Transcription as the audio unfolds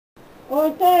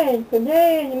Okay,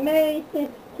 today is May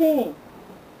 16th.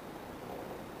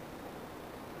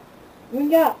 We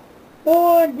got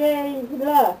 4 days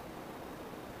left.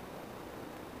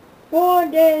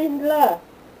 4 days left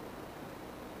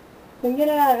to get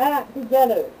our act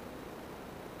together.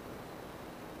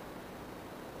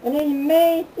 And it's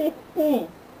May 16th.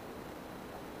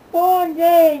 4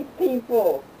 days,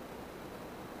 people,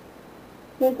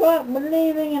 to start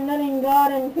believing and letting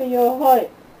God into your heart.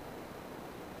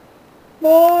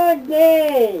 4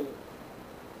 days.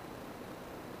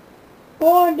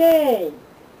 4 days.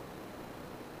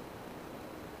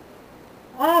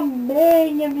 I'm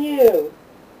begging of you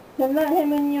to let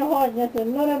Him in your heart just a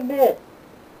little bit.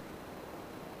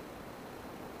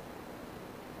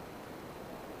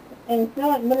 And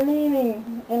start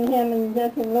believing in Him in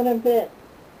just a little bit.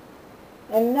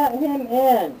 And let Him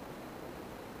in.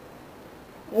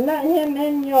 Let Him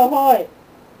in your heart.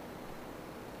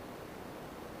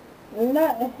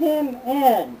 Let Him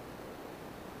in.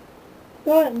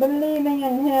 Start believing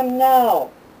in Him now.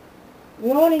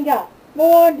 You only got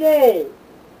 4 days.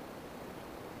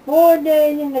 4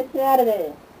 days into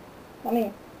Saturday.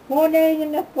 4 days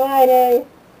into Friday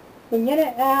to get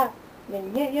it out, to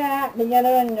get your act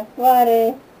together on the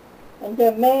Friday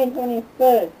until May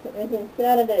 21st, which is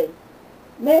Saturday.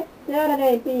 This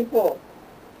Saturday, people,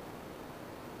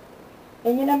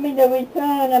 is going to be the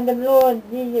return of the Lord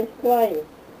Jesus Christ.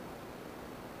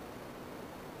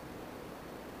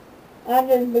 As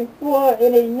is before,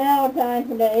 it is now time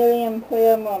for the alien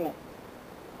prayer moment.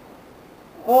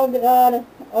 Oh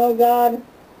God,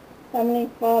 Heavenly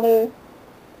Father,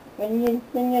 when you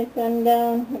send your Son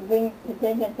down to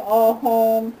take us all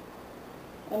home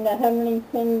in the heavenly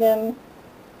kingdom,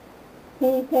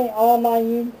 please take all my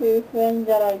YouTube friends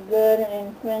that are good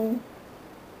and friends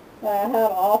that I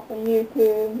have off of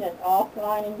YouTube, that's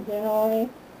offline in general,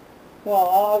 who are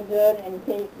all good, and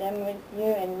take them with you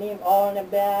and leave all the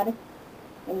bad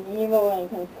and evil and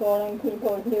controlling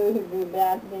people too who do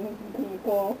bad things to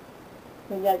people,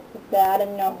 who get bad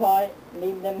in their heart,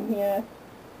 leave them here.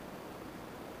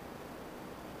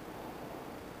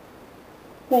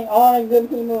 Take all the good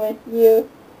people with you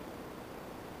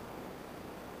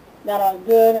that are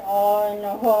good all in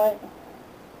their heart,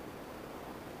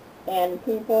 and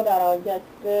people that are just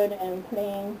good and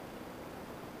clean,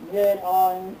 good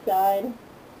all inside.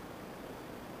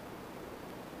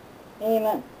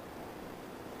 Amen.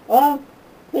 Well,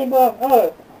 people of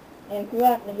Earth and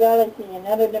throughout the galaxy and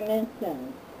other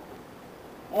dimensions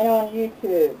and on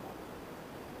YouTube,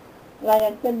 like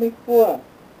I said before,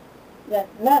 that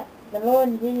let the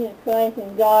Lord Jesus Christ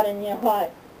and God in your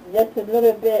heart just a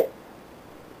little bit,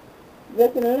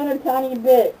 just a little tiny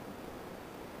bit.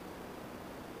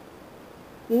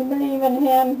 You believe in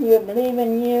Him, He'll believe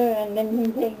in you, and then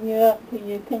He'll take you up to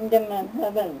your kingdom of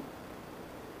heaven.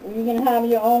 You can have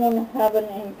your own heaven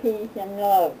in peace and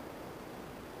love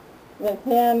with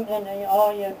Him and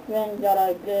all your friends that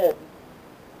are good.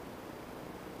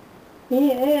 He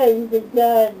is the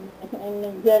judge in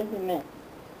the judgment.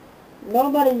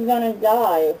 Nobody's going to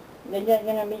die. They're just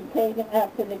going to be taken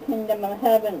up to the kingdom of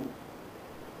heaven,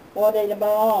 where they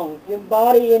belong. Your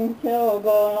body and soul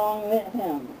go along with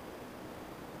Him.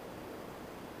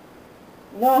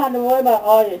 You don't have to worry about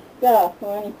all your stuff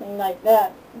or anything like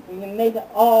that. You can make it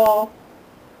all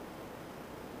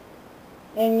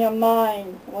in your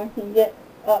mind once you get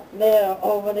up there,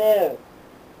 over there.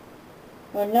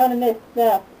 Well, none of this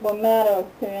stuff will matter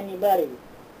to anybody.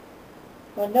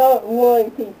 Well, don't worry,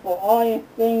 people. All your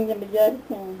things and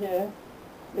possessions will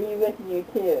be with you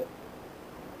too.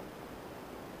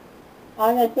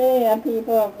 Like I say,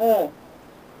 people of Earth,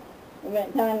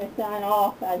 it's time to sign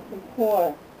off as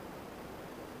before.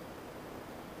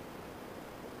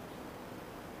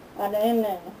 At the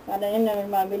end of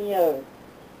my videos.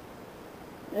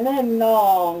 Live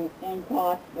long and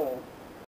prosper.